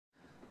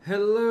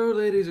Hello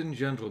ladies and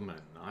gentlemen,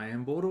 I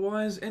am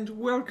BorderWise and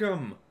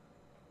welcome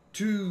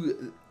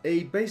to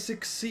a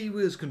basic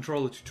CIWS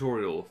controller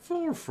tutorial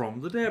for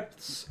From the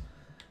Depths.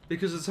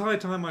 Because it's high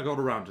time I got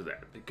around to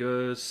that,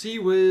 because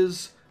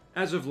CIWS,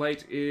 as of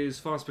late, is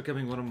fast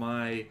becoming one of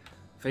my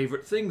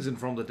favorite things in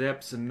From the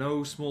Depths, in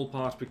no small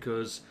part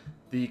because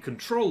the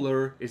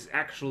controller is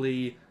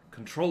actually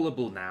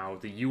controllable now.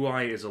 The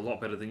UI is a lot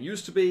better than it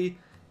used to be,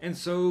 and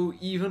so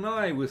even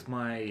I, with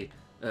my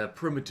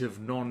primitive,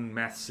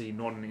 non-mathsy,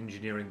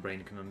 non-engineering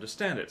brain, can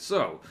understand it.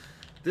 So,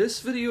 this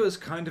video is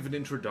kind of an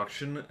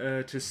introduction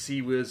to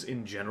CIWS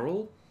in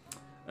general.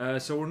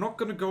 So we're not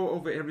going to go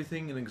over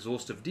everything in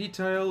exhaustive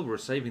detail. We're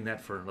saving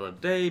that for another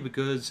day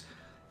because,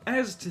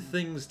 as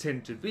things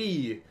tend to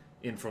be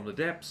in From the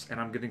Depths, and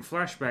I'm getting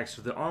flashbacks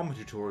to the armor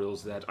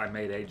tutorials that I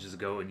made ages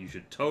ago and you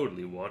should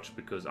totally watch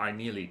because I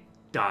nearly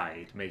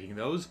died making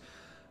those,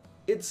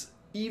 it's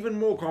even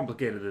more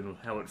complicated than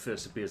how it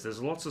first appears.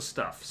 There's lots of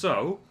stuff.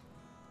 So,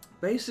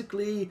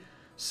 basically,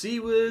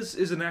 CIWS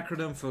is an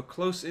acronym for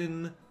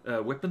Close-In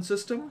Weapon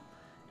System,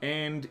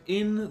 and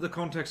in the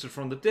context of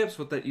From the Depths,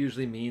 what that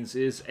usually means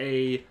is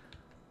a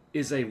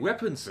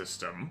weapon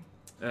system,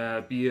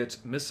 be it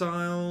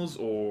missiles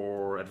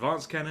or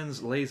advanced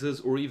cannons,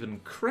 lasers, or even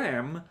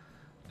cram,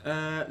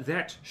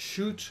 that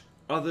shoot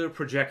other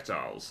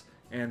projectiles.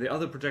 And the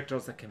other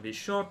projectiles that can be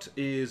shot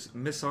is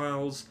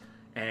missiles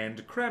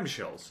and cram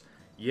shells.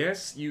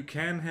 Yes, you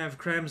can have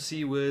cram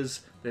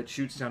CIWS that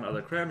shoots down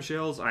other cram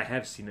shells. I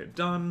have seen it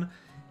done.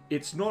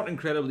 It's not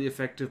incredibly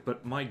effective,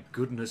 but my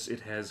goodness,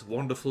 it has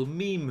wonderful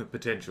meme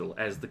potential,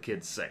 as the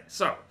kids say.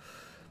 So,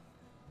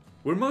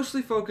 we're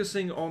mostly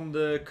focusing on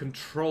the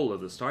controller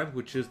this time,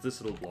 which is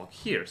this little block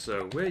here.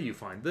 So, where you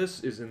find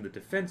this is in the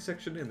defense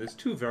section, and there's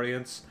two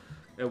variants,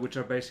 which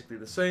are basically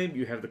the same.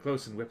 You have the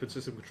close-in weapon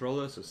system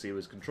controller, so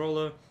CIWS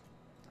controller,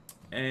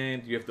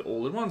 and you have the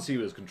all-in-one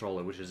CIWS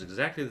controller, which is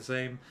exactly the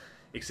same,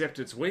 except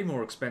it's way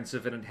more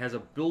expensive and it has a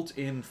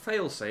built-in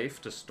failsafe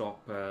to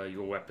stop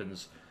your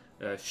weapons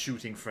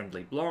shooting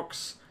friendly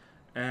blocks,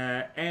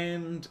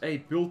 and a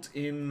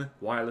built-in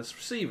wireless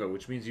receiver,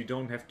 which means you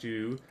don't have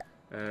to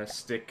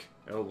stick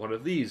one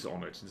of these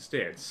on it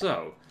instead.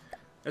 So,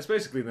 that's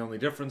basically the only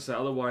difference.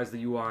 Otherwise,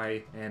 the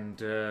UI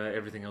and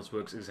everything else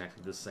works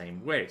exactly the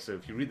same way. So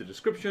if you read the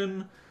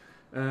description,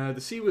 the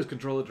CIWS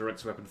controller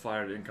directs weapon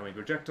fire at incoming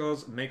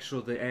projectiles. Make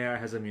sure the AI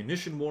has a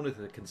munition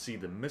monitor that can see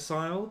the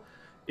missile.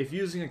 If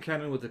using a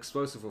cannon with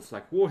explosive or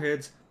flak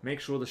warheads, make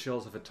sure the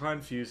shells have a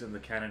time fuse and the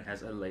cannon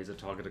has a laser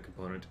targeter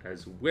component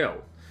as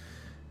well.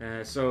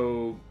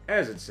 So,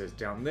 as it says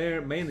down there,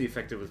 mainly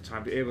effective with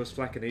timed airburst,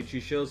 flak and HE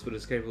shells, but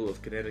is capable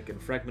of kinetic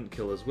and fragment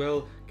kill as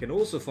well. Can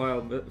also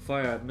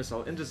fire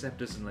missile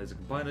interceptors and laser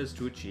combiners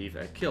to achieve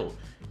a kill.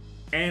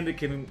 And it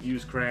can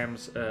use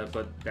crams,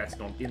 but that's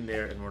not in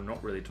there, and we're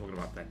not really talking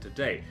about that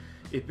today.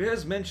 It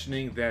bears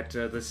mentioning that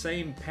the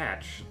same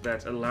patch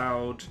that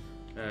allowed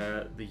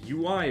the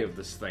UI of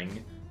this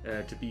thing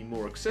to be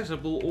more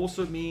accessible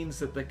also means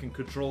that they can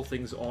control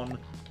things on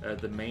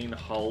the main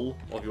hull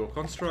of your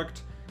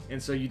construct,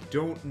 and so you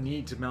don't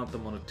need to mount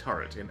them on a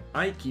turret. And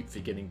I keep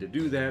forgetting to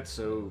do that,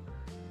 so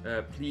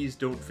please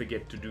don't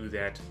forget to do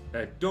that.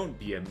 Don't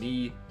be a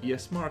me, be a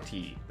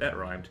smarty. That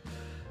rhymed.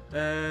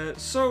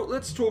 So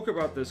let's talk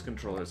about this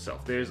controller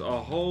itself. There's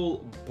a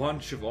whole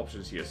bunch of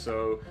options here.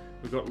 So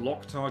we've got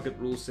lock target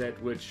rule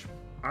set, which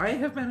I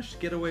have managed to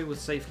get away with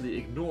safely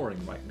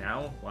ignoring right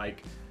now.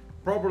 Like,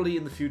 probably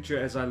in the future,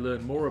 as I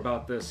learn more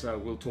about this,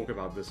 we'll talk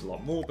about this a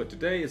lot more, but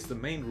today it's the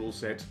main rule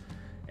set,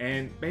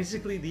 and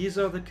basically these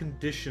are the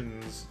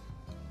conditions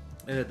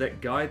that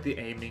guide the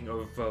aiming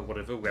of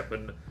whatever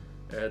weapon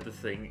the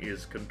thing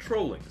is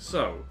controlling.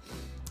 So,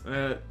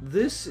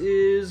 this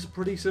is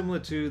pretty similar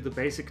to the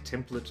basic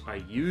template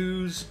I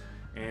use,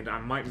 and I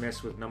might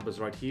mess with numbers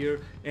right here,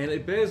 and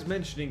it bears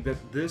mentioning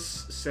that this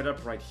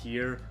setup right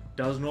here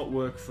does not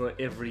work for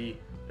every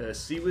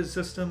CIWS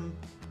system.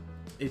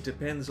 It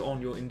depends on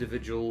your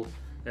individual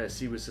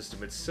CIWS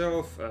system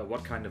itself,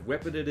 what kind of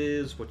weapon it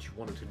is, what you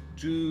want it to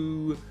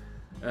do,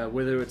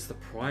 whether it's the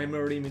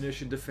primary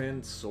munition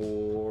defense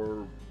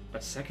or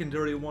a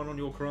secondary one on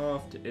your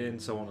craft, and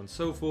so on and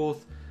so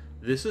forth.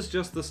 This is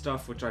just the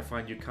stuff which I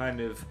find you kind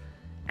of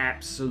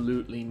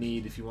absolutely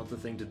need if you want the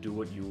thing to do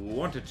what you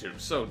want it to.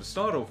 So, to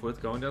start off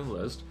with, going down the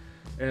list,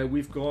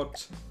 we've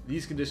got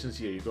these conditions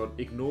here. You've got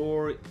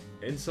ignore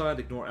inside,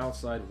 ignore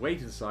outside,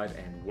 wait inside,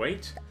 and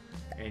wait.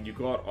 And you've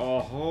got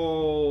a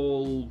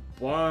whole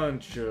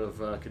bunch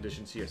of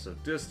conditions here. So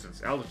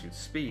distance, altitude,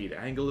 speed,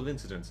 angle of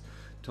incidence,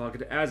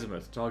 target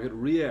azimuth, target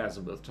rear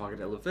azimuth, target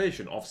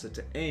elevation, offset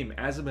to aim,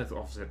 azimuth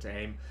offset to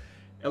aim,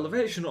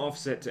 elevation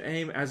offset to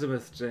aim,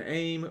 azimuth to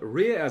aim,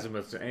 rear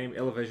azimuth to aim,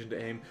 elevation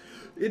to aim,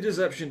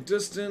 interception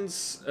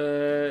distance,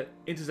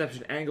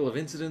 interception angle of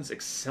incidence,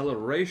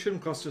 acceleration,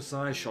 cluster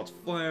size, shots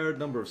fired,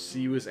 number of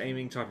CIWS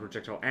aiming, type of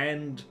projectile,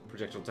 and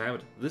projectile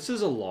diameter. This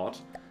is a lot,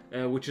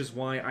 which is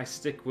why I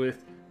stick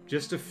with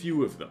just a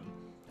few of them.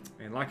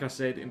 And like I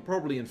said,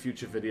 probably in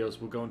future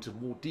videos we'll go into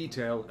more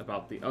detail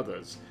about the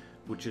others.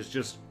 which is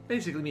just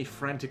basically me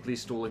frantically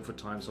stalling for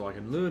time so I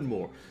can learn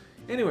more.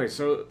 Anyway,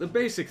 so the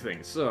basic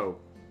things. So,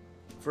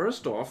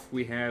 first off,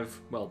 we have,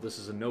 well, this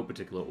is in no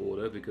particular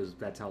order because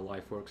that's how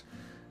life works.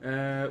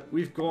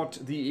 We've got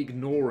the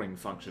ignoring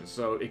function.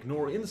 So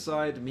ignore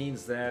inside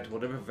means that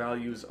whatever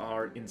values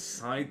are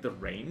inside the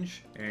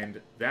range, and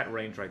that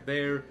range right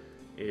there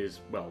is,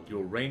 well,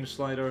 your range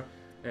slider.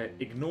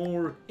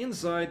 Ignore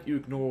inside, you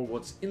ignore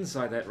what's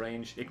inside that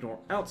range. Ignore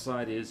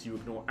outside is you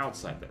ignore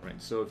outside that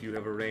range. So if you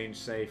have a range,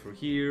 say, for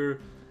here,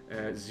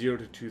 0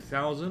 to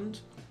 2000,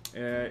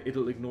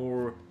 it'll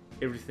ignore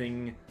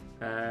everything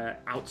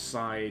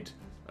outside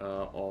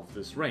of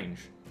this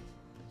range.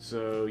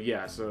 So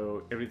yeah,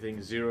 so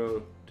everything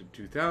 0 to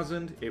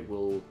 2000, it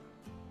will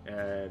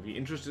be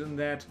interested in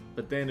that,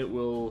 but then it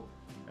will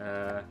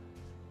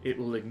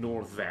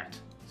ignore that.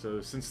 So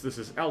since this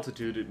is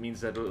altitude, it means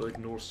that it'll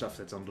ignore stuff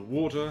that's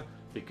underwater,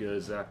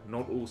 because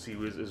not all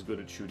CIWS is good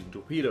at shooting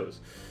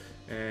torpedoes.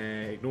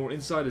 Ignore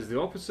inside is the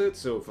opposite,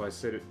 so if I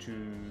set it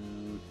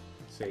to,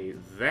 say,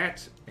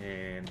 that,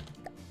 and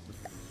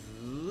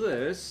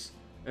this,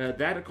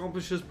 that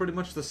accomplishes pretty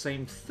much the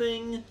same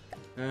thing,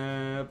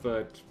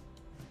 but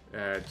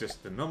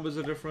just the numbers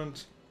are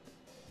different.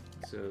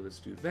 So let's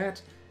do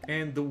that.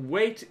 And the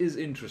weight is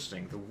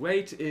interesting. The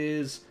weight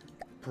is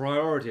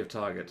priority of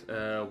target.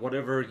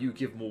 Whatever you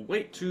give more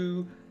weight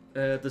to,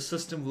 the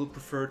system will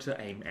prefer to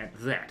aim at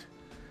that.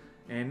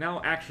 And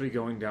now actually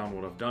going down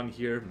what I've done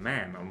here,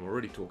 man, I'm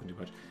already talking too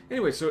much.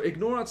 Anyway, so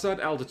ignore outside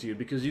altitude,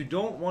 because you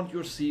don't want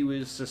your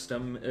CIWS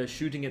system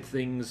shooting at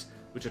things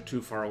which are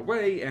too far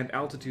away, and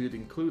altitude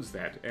includes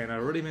that. And I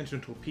already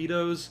mentioned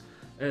torpedoes.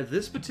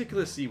 This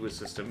particular CIWS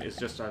system is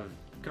just a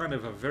kind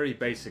of a very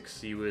basic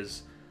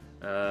CIWS.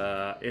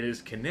 It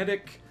is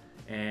kinetic,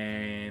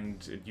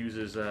 and it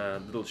uses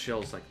little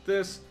shells like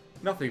this.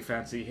 Nothing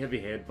fancy, heavy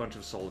head, bunch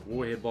of solid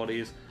warhead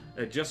bodies,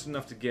 just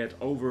enough to get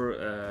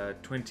over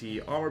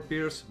 20 armor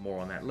pierce, more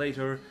on that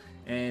later,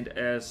 and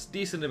a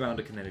decent amount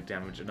of kinetic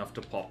damage, enough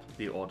to pop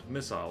the odd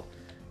missile.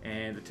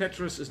 And the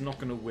Tetris is not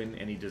going to win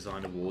any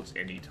design awards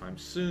anytime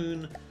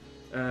soon.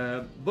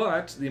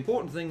 But the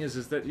important thing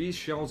is that these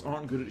shells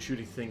aren't good at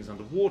shooting things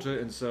underwater,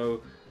 and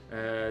so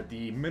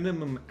the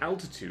minimum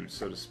altitude,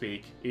 so to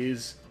speak,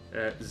 is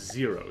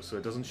 0, so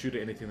it doesn't shoot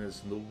at anything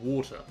that's in the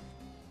water.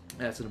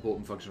 That's an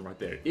important function right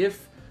there.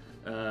 If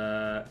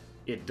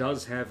it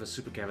does have a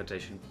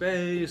supercavitation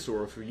base,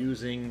 or if you're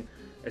using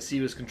a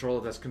CIWS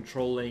controller that's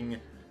controlling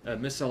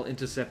missile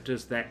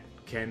interceptors that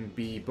can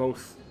be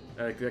both,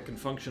 that can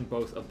function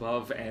both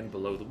above and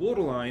below the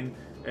waterline,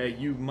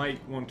 you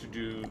might want to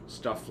do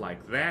stuff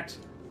like that.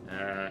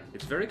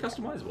 It's very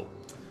customizable.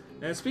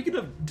 And speaking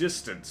of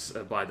distance,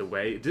 by the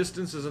way,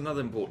 distance is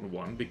another important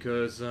one,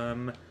 because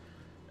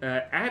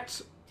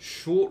at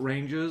short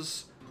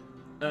ranges,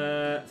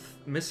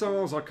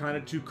 missiles are kind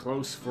of too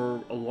close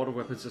for a lot of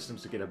weapon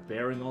systems to get a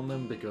bearing on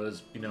them,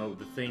 because, you know,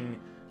 the thing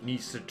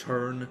needs to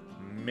turn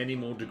many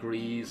more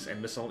degrees,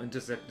 and missile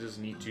interceptors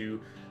need to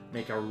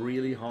make a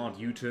really hard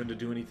U-turn to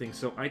do anything,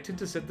 so I tend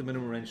to set the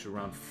minimum range to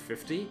around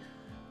 50.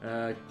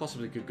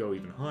 Possibly could go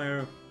even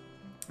higher.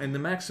 And the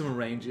maximum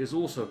range is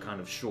also kind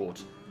of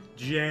short,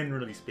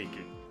 generally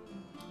speaking.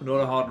 Not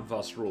a hard and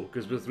fast rule,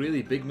 because with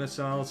really big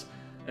missiles,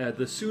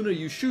 the sooner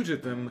you shoot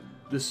at them,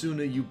 the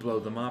sooner you blow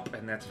them up,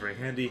 and that's very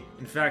handy.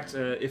 In fact,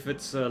 if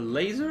it's a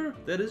laser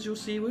that is your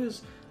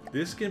CIWS,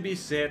 this can be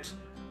set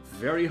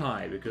very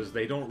high, because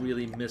they don't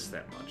really miss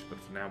that much. But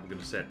for now, we're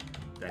going to set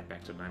that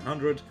back to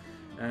 900.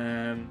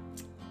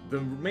 The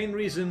main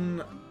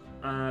reason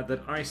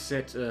that I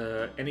set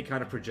any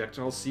kind of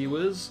projectile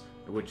CIWS,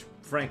 which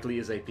frankly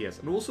is APS,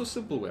 and also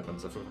simple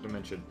weapons, I forgot to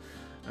mention.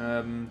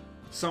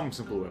 Some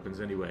simple weapons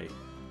anyway.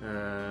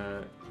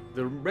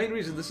 The main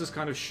reason this is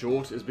kind of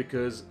short is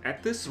because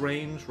at this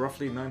range,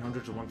 roughly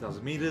 900 to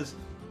 1000 meters,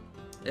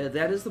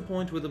 that is the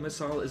point where the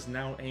missile is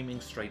now aiming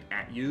straight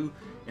at you,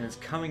 and it's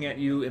coming at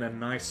you in a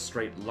nice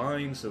straight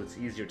line, so it's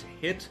easier to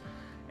hit.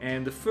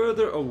 And the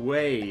further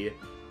away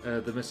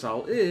the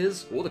missile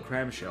is, or the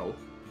cramshell,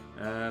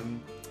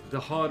 the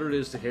harder it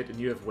is to hit, and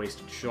you have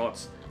wasted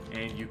shots,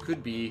 and you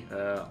could be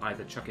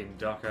either chucking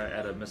Daka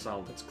at a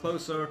missile that's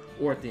closer,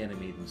 or at the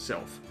enemy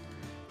himself.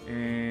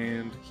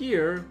 And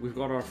here, we've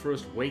got our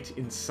first weight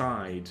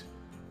inside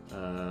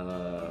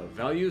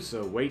value,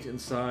 so weight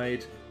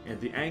inside,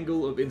 and the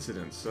angle of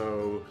incidence.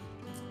 So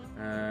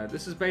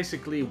this is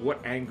basically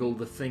what angle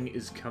the thing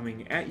is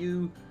coming at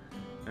you.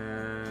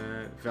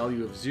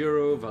 Value of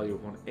 0, value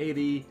of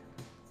 180.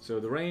 So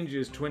the range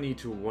is 20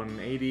 to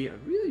 180. I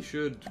really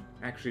should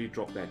actually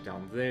drop that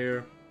down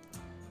there.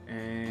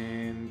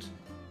 And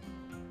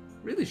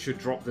really should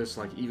drop this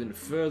like even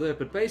further,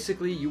 but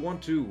basically you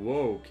want to...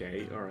 Whoa,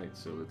 okay, alright,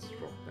 so let's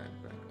drop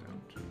that back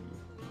down to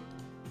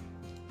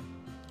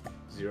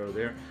 0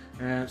 there.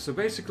 So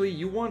basically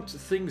you want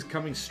things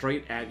coming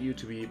straight at you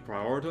to be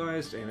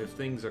prioritized, and if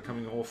things are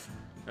coming off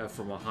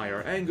from a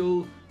higher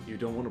angle, you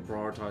don't want to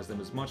prioritize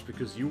them as much,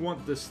 because you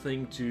want this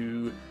thing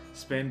to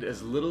spend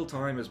as little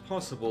time as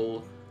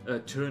possible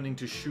turning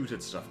to shoot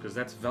at stuff, because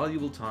that's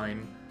valuable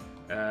time.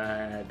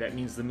 that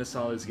means the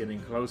missile is getting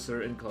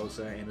closer and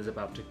closer and is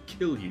about to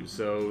kill you.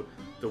 So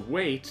the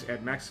weight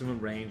at maximum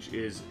range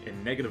is a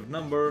negative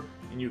number,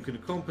 and you can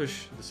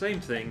accomplish the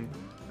same thing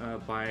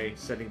by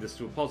setting this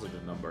to a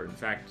positive number. In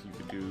fact, you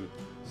could do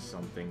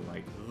something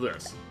like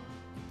this.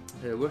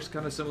 It works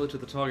kind of similar to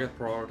the target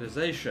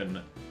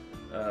prioritization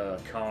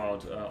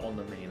card on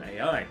the main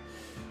AI.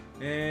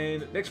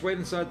 And next weight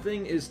inside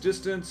thing is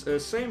distance.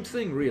 Same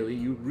thing, really.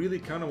 You really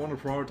kind of want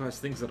to prioritize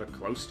things that are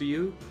close to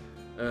you,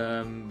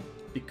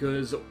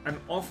 because a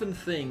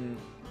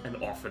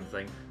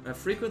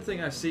frequent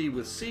thing I see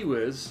with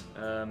CIWS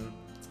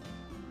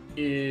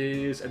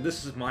is, and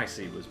this is my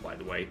CIWS by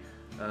the way,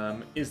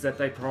 is that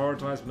they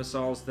prioritize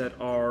missiles that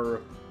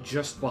are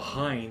just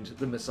behind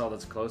the missile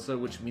that's closer,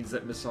 which means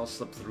that missiles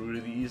slip through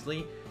really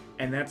easily,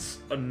 and that's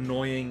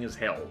annoying as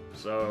hell.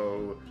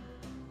 So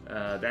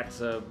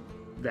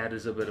that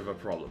is a bit of a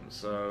problem.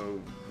 So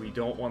we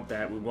don't want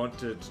that. We want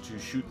to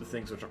shoot the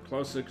things which are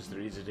closer because they're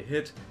easier to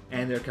hit,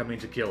 and they're coming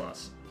to kill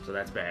us. So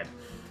that's bad.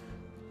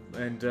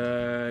 And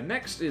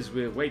next is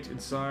with weight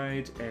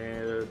inside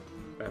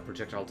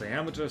projectile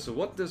diameter. So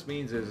what this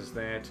means is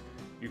that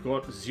you've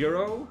got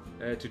 0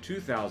 to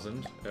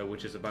 2000,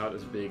 which is about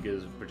as big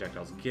as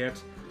projectiles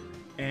get.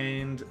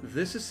 And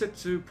this is set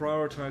to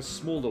prioritize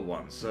smaller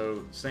ones.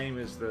 So same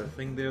as the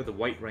thing there, the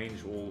weight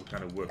range all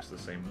kind of works the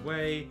same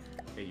way.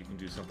 You can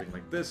do something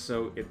like this.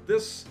 So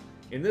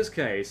in this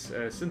case,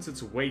 since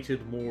it's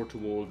weighted more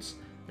towards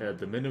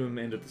the minimum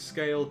end of the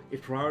scale,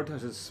 it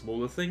prioritizes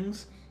smaller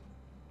things.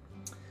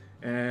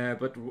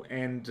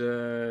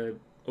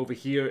 Over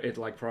here it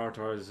like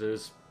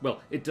prioritizes,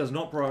 well, it does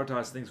not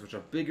prioritize things which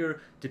are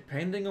bigger.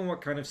 Depending on what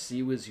kind of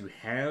CIWS you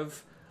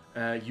have,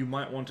 you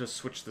might want to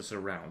switch this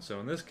around. So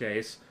in this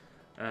case,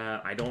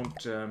 I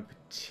don't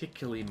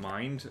particularly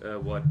mind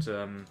what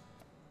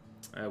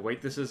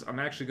weight this is. I'm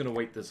actually going to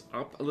weight this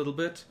up a little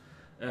bit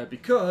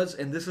because,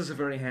 and this is a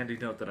very handy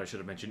note that I should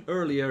have mentioned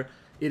earlier,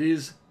 it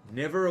is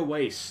never a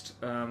waste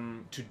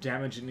to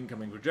damage an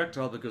incoming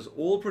projectile, because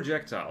all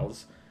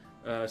projectiles,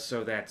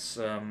 so that's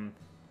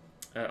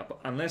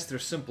unless they're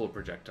simple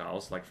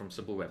projectiles, like from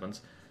simple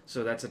weapons,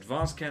 so that's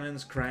advanced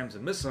cannons, crams,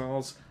 and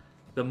missiles,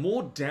 the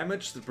more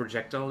damage the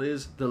projectile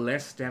is, the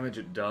less damage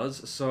it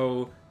does.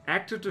 So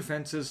active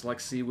defenses like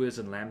CIWS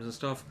and LAMs and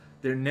stuff,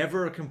 they're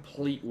never a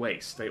complete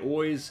waste. They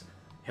always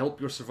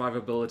help your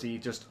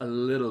survivability just a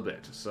little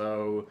bit.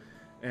 So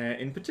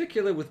in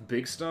particular with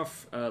big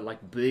stuff,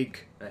 like big,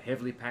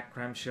 heavily packed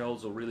cram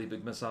shells or really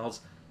big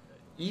missiles,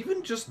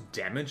 even just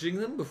damaging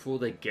them before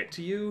they get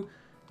to you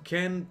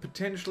can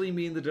potentially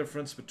mean the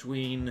difference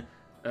between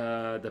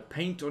the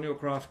paint on your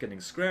craft getting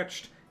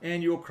scratched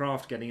and your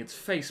craft getting its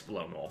face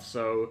blown off.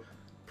 So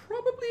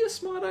probably a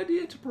smart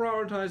idea to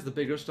prioritize the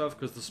bigger stuff,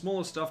 because the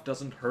smaller stuff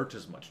doesn't hurt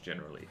as much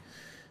generally.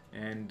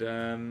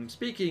 And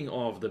speaking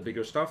of the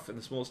bigger stuff and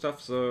the small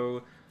stuff,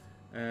 so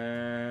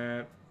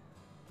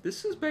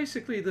this is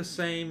basically the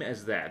same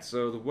as that.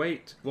 So the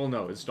weight, well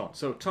no, it's not.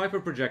 So type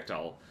of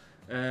projectile.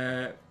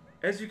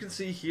 As you can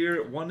see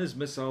here, 1 is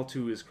missile,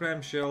 2 is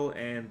cramshell,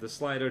 and the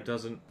slider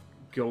doesn't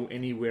go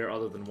anywhere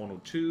other than 1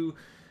 or 2.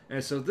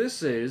 And so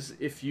this is,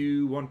 if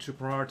you want to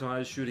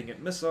prioritize shooting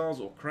at missiles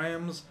or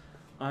crams,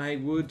 I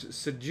would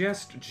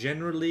suggest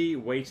generally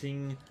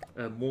weighting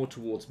more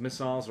towards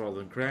missiles rather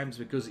than crams,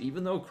 because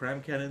even though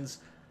cram cannons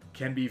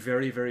can be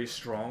very, very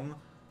strong,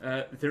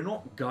 they're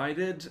not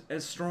guided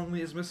as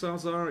strongly as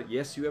missiles are.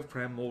 Yes, you have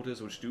cram mortars,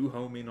 which do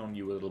home in on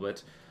you a little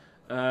bit,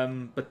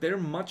 but they're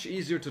much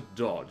easier to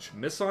dodge.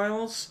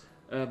 Missiles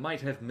might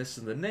have miss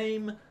in the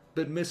name,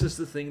 but miss is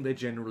the thing they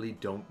generally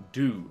don't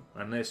do,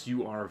 unless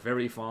you are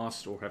very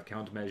fast or have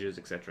countermeasures,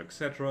 etc.,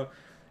 etc.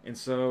 And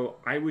so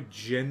I would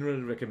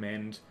generally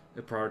recommend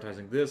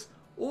prioritizing this,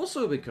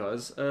 also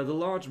because the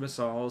large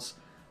missiles,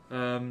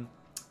 and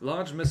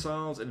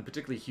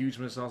particularly huge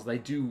missiles, they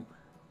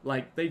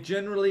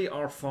generally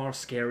are far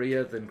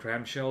scarier than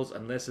cram shells,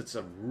 unless it's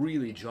a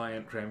really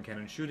giant cram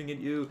cannon shooting at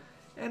you,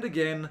 and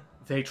again,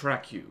 they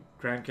track you.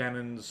 Cram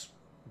cannons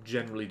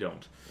generally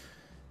don't.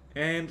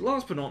 And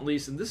last but not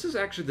least, and this is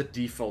actually the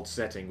default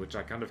setting, which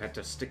I kind of had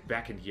to stick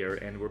back in here,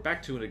 and we're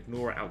back to an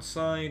ignore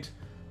outside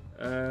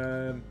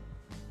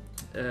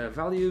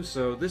value.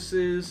 So this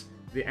is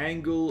the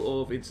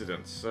angle of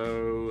incidence.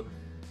 So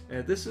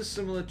this is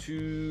similar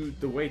to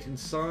the weight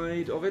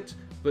inside of it,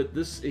 but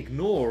this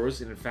ignores,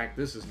 and in fact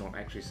this is not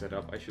actually set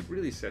up. I should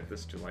really set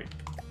this to like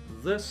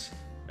this,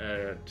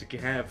 to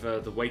have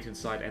the weight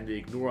inside and the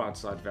ignore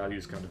outside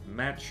values kind of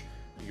match.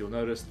 You'll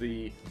notice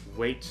the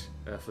weight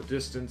for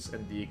distance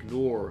and the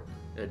ignore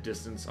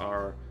distance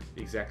are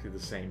exactly the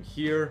same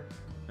here,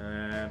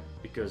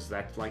 because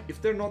that, like,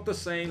 if they're not the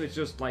same, it's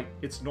just like,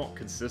 it's not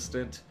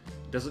consistent.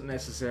 It doesn't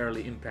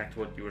necessarily impact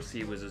what your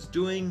CIWS is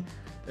doing,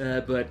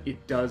 but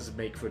it does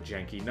make for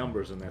janky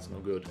numbers, and that's no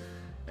good.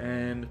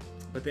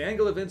 But the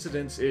angle of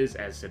incidence is,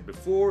 as said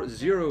before,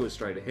 0 is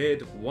straight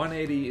ahead,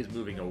 180 is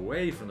moving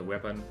away from the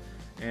weapon,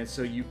 and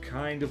so you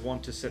kind of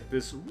want to set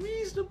this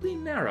reasonably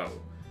narrow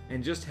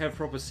and just have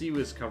proper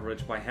CIWS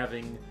coverage by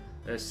having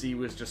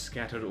CIWS just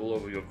scattered all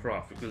over your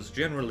craft, because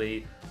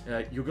generally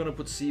you're going to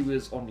put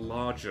CIWS on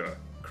larger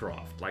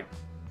craft. Like,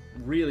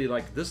 really,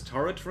 like this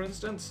turret, for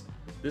instance,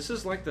 this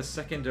is like the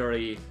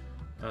secondary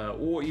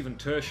or even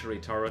tertiary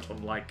turret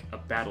on like a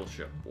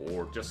battleship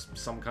or just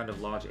some kind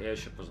of large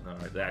airship or something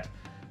like that.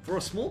 For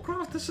a small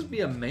craft, this would be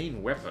a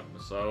main weapon,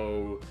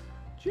 so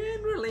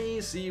generally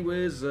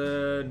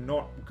CIWS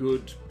not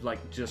good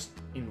like just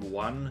in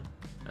one.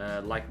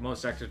 Like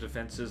most active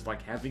defenses,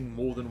 like having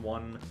more than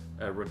one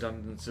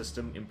redundant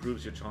system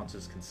improves your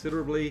chances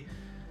considerably,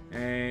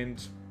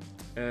 and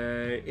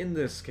in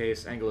this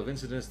case, angle of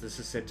incidence, this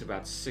is set to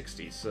about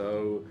 60,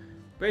 so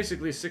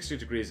basically 60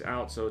 degrees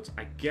out, so it's,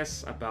 I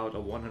guess, about a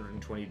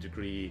 120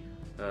 degree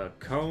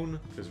cone,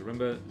 because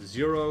remember,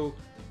 0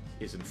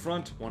 is in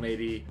front,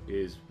 180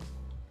 is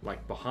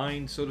like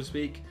behind, so to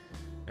speak,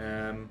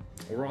 or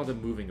rather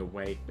moving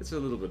away. It's a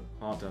little bit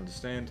hard to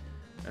understand.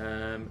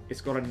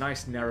 It's got a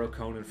nice narrow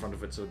cone in front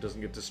of it, so it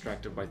doesn't get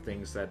distracted by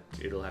things that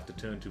it'll have to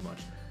turn too much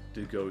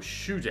to go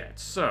shoot at.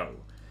 So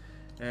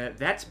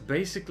that's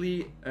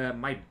basically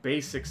my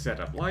basic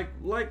setup.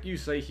 Like you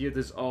say here,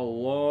 there's a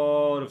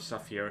lot of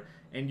stuff here,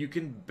 and you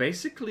can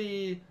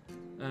basically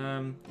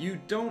you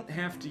don't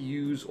have to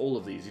use all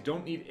of these. You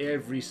don't need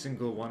every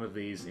single one of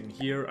these in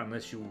here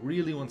unless you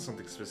really want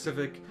something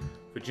specific.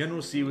 For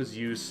general CIWS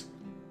use,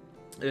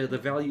 the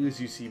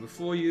values you see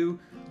before you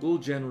will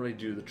generally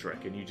do the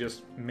trick, and you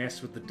just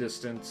mess with the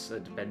distance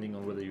depending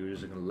on whether you're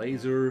using a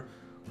laser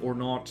or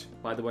not.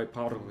 By the way,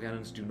 particle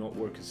cannons do not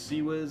work as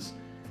CIWS,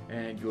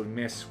 and you'll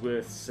mess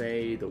with,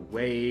 say, the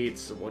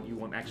weights, what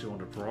you actually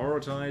want to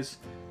prioritize,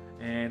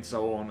 and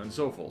so on and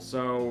so forth.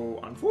 So,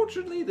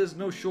 unfortunately, there's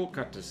no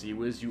shortcut to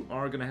CIWS. You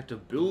are going to have to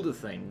build a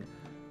thing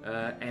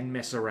and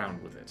mess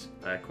around with it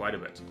quite a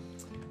bit.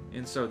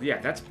 And so, yeah,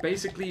 that's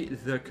basically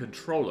the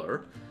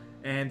controller.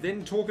 And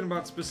then talking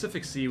about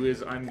specific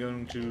CIWS, I'm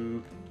going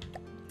to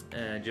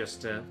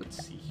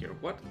let's see here.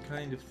 What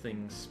kind of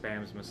thing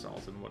spams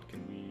missiles and what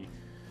can we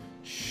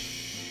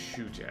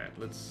shoot at?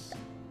 Let's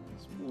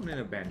spawn in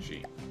a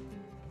Banshee.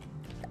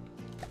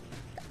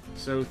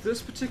 So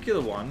this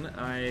particular one,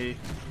 I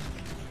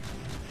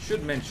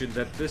should mention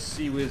that this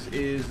CIWS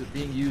is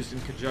being used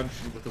in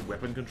conjunction with a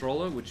weapon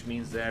controller, which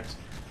means that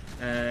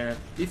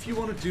if you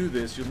want to do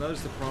this, you'll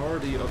notice the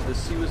priority of the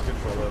CIWS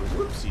controller.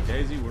 Whoopsie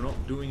daisy, we're not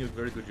doing a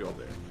very good job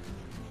there.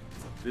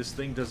 This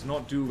thing does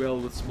not do well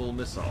with small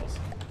missiles.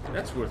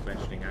 That's worth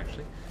mentioning,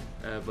 actually,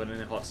 but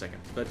in a hot second.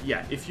 But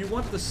yeah, if you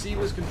want the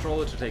CIWS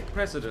controller to take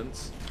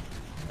precedence,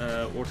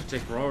 or to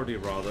take priority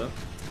rather,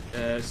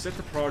 set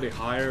the priority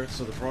higher,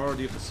 so the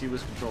priority of the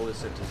CIWS controller is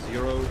set to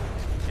 0,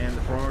 and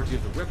the priority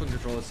of the weapon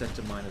controller is set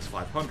to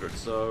 -500.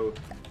 So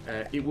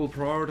it will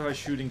prioritize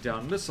shooting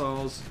down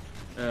missiles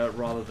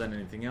rather than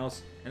anything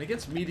else. And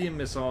against medium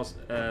missiles,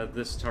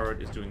 this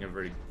turret is doing a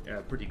very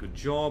pretty good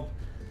job,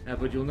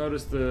 but you'll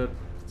notice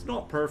it's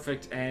not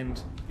perfect,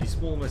 and the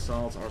small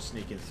missiles are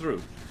sneaking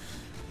through.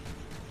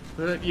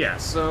 But yeah,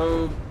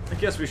 so I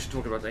guess we should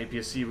talk about the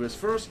APS CIWS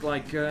first,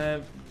 like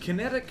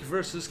kinetic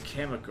versus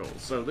chemical.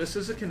 So this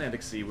is a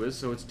kinetic CIWS,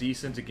 so it's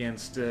decent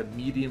against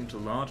medium to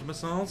large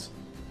missiles.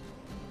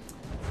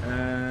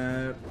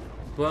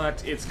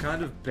 But it's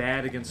kind of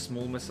bad against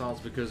small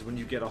missiles, because when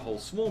you get a whole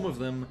swarm of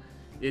them,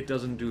 it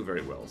doesn't do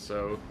very well.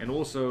 So, and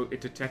also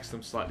it detects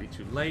them slightly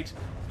too late,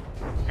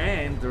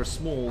 and they're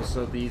small,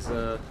 so these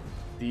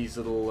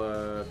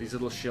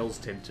little shells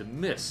tend to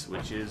miss,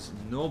 which is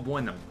no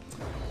bueno.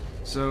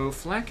 So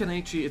flak and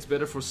HE, it's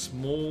better for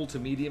small to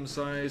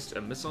medium-sized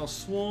missile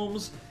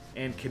swarms,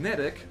 and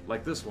kinetic,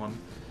 like this one,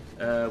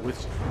 which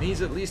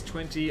needs at least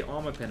 20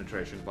 armor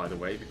penetration, by the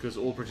way, because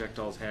all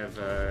projectiles have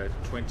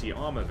 20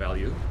 armor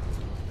value.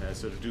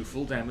 So to do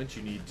full damage,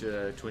 you need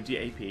 20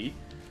 AP.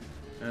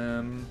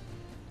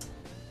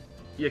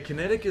 Yeah,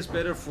 kinetic is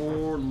better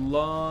for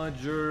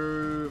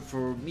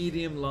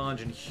medium,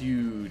 large, and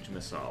huge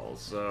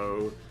missiles.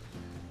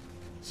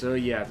 So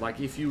yeah, like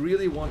if you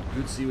really want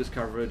good CIWS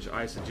coverage,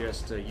 I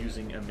suggest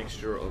using a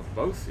mixture of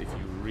both if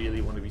you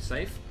really want to be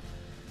safe.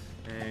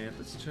 And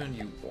let's turn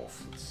you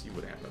off. Let's see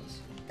what happens.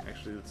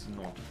 Actually, let's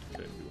not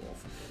turn you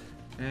off.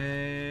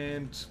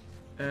 And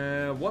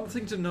one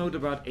thing to note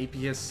about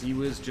APS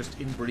CIWS,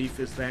 just in brief,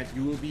 is that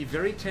you will be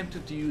very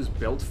tempted to use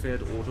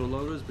belt-fed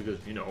autoloaders, because,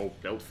 you know,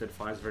 belt-fed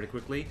fires very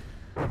quickly.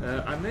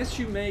 Unless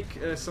you make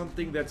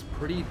something that's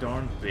pretty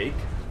darn big.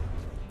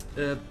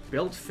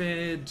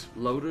 Belt-fed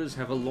loaders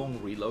have a long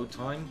reload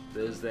time.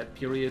 There's that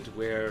period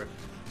where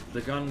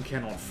the gun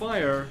cannot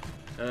fire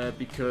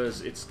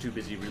because it's too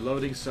busy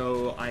reloading,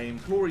 so I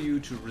implore you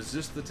to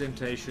resist the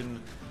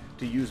temptation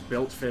to use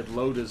belt-fed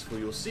loaders for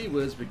your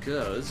CIWS,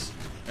 because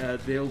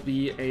there'll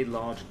be a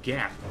large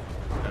gap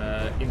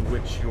in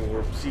which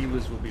your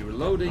CIWS will be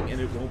reloading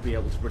and it won't be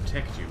able to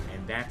protect you,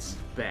 and that's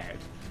bad.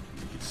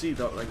 You can see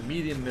that like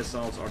medium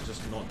missiles are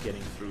just not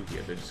getting through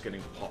here. They're just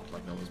getting popped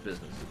like no one's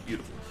business. It's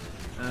beautiful.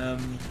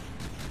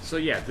 So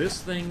yeah,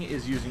 this thing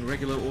is using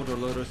regular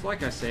autoloaders.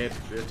 Like I said,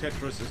 the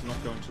Tetris is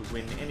not going to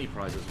win any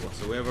prizes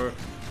whatsoever,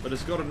 but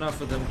it's got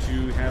enough of them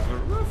to have a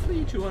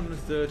roughly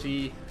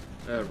 230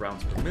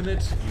 rounds per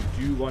minute.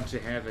 You do want to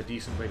have a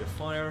decent rate of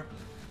fire,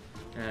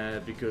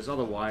 because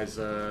otherwise,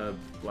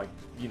 like,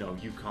 you know,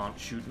 you can't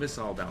shoot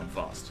missile down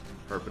fast.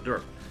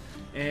 Herp-a-derp.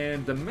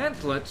 And the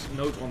mantlet,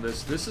 note on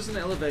this is an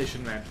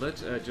elevation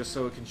mantlet, just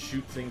so it can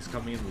shoot things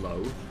coming in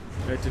low.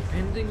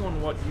 Depending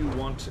on what you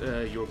want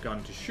your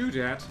gun to shoot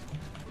at,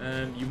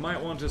 you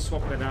might want to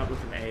swap that out with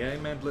an AA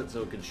mantlet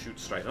so it can shoot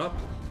straight up.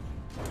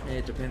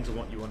 It depends on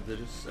what you want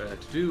this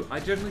to do. I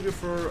generally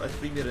prefer a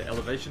 3-meter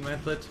elevation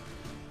mantlet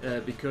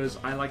because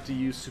I like to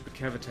use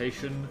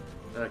supercavitation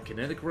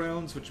kinetic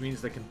rounds, which means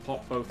they can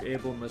pop both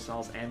airborne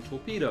missiles and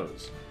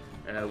torpedoes.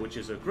 Which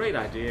is a great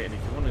idea, and if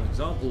you want an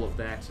example of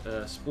that,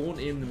 spawn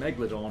in the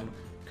Megalodon,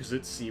 because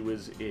its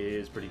CIWS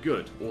is pretty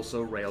good.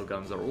 Also,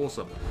 railguns are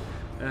awesome.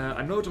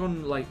 A note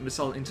on, like,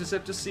 missile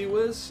interceptor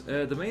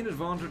CIWS, the main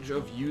advantage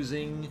of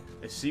using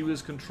a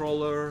CIWS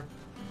controller,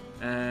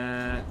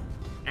 and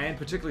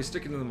particularly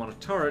sticking them on a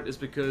turret, is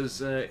because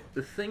the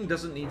thing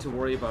doesn't need to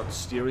worry about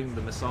steering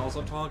the missiles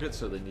on target,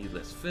 so they need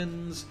less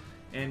fins,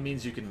 and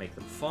means you can make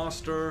them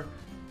faster,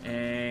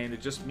 and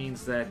it just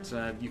means that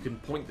you can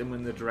point them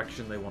in the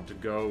direction they want to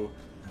go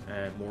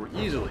more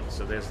easily.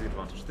 So there's the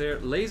advantage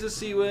there. Laser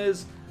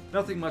CIWS,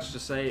 nothing much to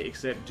say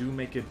except do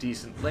make a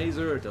decent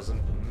laser. It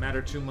doesn't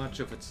matter too much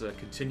if it's a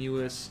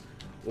continuous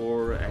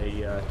or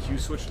a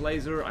Q-switch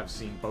laser. I've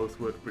seen both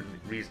work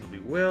reasonably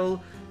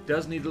well.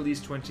 Does need at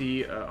least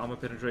 20 armor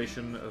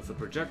penetration of the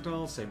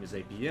projectile, same as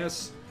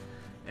APS.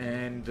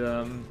 And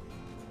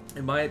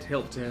it might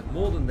help to have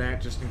more than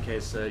that just in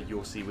case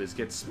your CIWS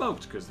gets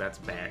smoked, because that's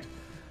bad.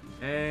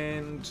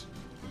 And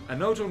a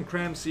note on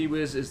Cram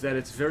CIWS is that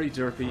it's very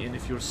derpy, and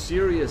if you're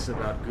serious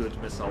about good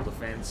missile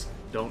defense,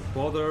 don't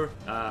bother.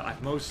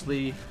 I've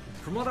mostly,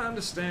 from what I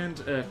understand,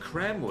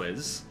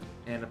 CramWiz,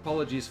 and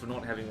apologies for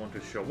not having one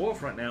to show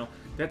off right now,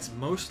 that's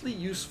mostly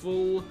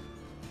useful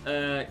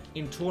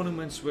in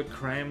tournaments where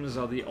crams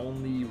are the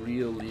only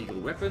real legal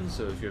weapon.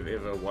 So if you've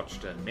ever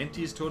watched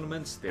Mentees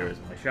tournaments, there is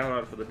my shout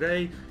out for the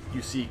day.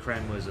 You see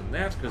CramWiz in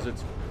that, because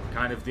it's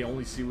kind of the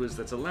only CIWS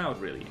that's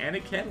allowed, really. And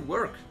it can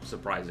work,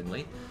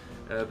 surprisingly.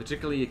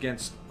 Particularly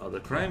against other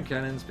cram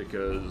cannons,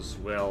 because,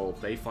 well,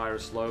 they fire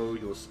slow,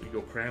 your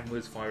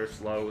CramWiz fires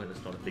slow, and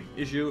it's not a big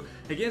issue.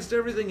 Against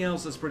everything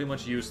else, it's pretty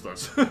much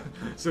useless.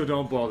 So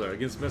don't bother.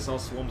 Against missile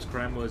swarms,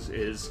 CramWiz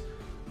is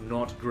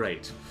not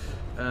great.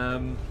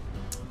 And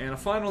a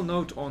final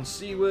note on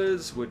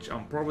CIWS, which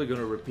I'm probably going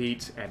to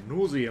repeat ad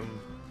nauseum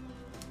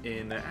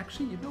in...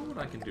 actually, you know what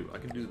I can do? I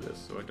can do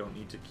this, so I don't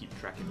need to keep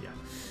tracking yet.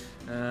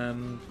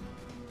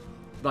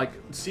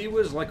 Like,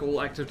 CIWS, like all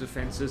active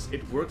defenses,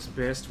 it works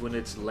best when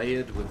it's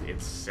layered with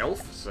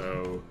itself.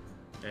 So,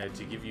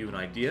 to give you an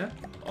idea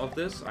of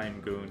this,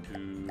 I'm going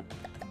to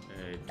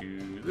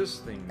do this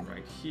thing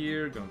right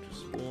here. Going to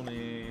spawn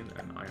in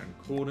an iron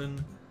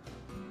cordon.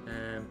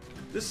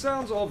 This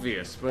sounds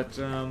obvious, but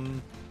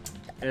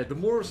the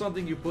more of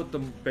something you put, the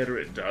better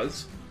it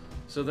does.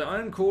 So the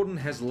iron cordon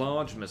has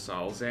large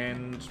missiles,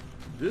 and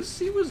this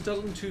CIWS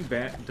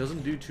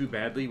doesn't do too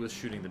badly with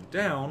shooting them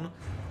down.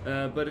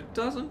 But it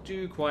doesn't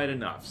do quite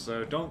enough,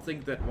 so don't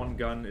think that one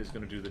gun is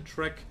going to do the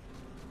trick,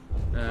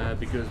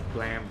 because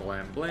blam,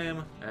 blam,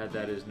 blam,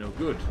 that is no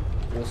good.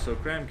 Also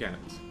cram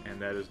cannons, and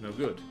that is no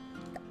good.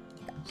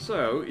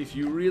 So, if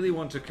you really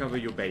want to cover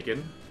your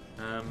bacon,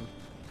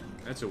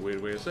 that's a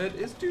weird way to say it,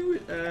 is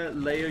to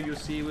layer your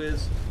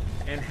CIWS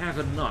and have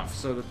enough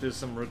so that there's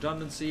some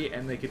redundancy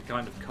and they could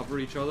kind of cover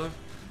each other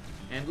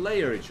and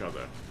layer each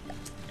other.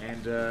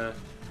 And,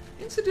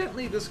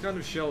 incidentally, this kind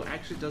of shell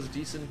actually does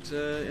decent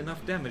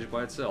enough damage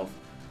by itself.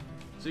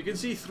 So you can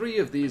see 3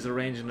 of these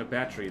arranged in a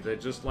battery. They're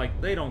just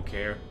like, they don't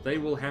care. They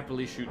will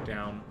happily shoot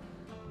down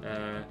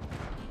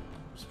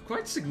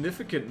quite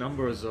significant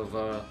numbers of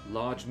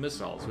large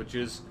missiles, which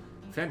is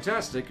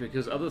fantastic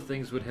because other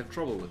things would have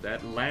trouble with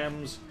that.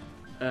 Lambs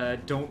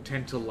don't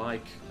tend to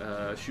like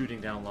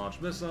shooting down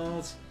large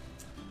missiles,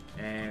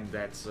 and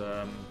that's...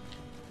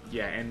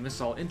 yeah, and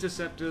missile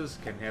interceptors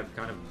can have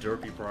kind of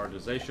derpy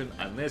prioritization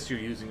unless you're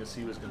using a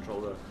CIWS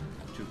controller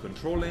to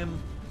control them.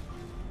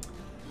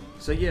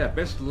 So yeah,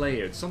 best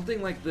layered.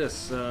 Something like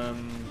this,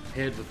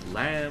 paired with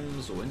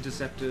lambs or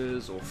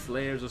interceptors or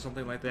flares or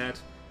something like that.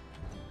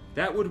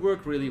 That would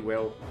work really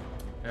well,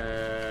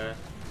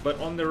 but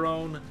on their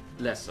own,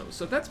 less so.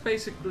 So that's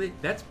basically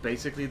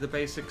the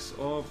basics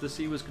of the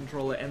CIWS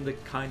controller and the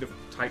kind of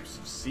types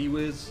of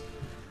CIWS.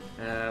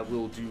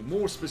 We'll do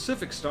more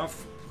specific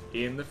stuff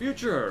in the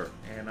future,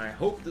 and I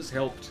hope this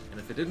helped, and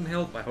if it didn't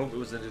help, I hope it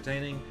was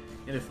entertaining,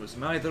 and if it was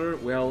neither,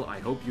 well, I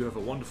hope you have a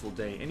wonderful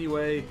day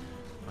anyway.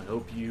 I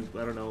hope you,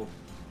 I don't know,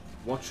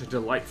 watch a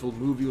delightful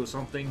movie or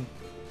something,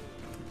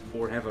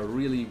 or have a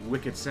really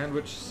wicked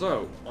sandwich.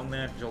 So, on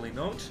that jolly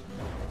note,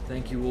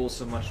 thank you all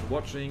so much for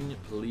watching.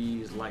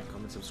 Please like,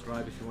 comment,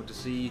 subscribe if you want to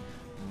see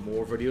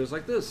more videos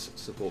like this.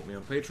 Support me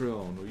on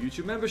Patreon or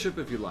YouTube membership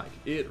if you like.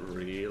 It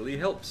really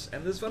helps,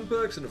 and there's fun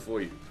perks in it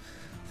for you.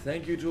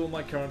 Thank you to all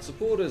my current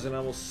supporters, and I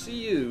will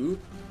see you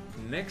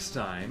next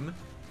time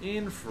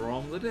in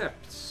From the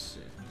Depths.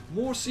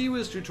 More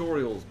CIWS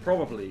tutorials,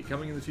 probably,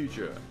 coming in the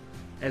future,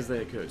 as they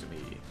occur to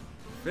me.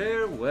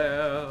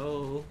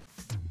 Farewell.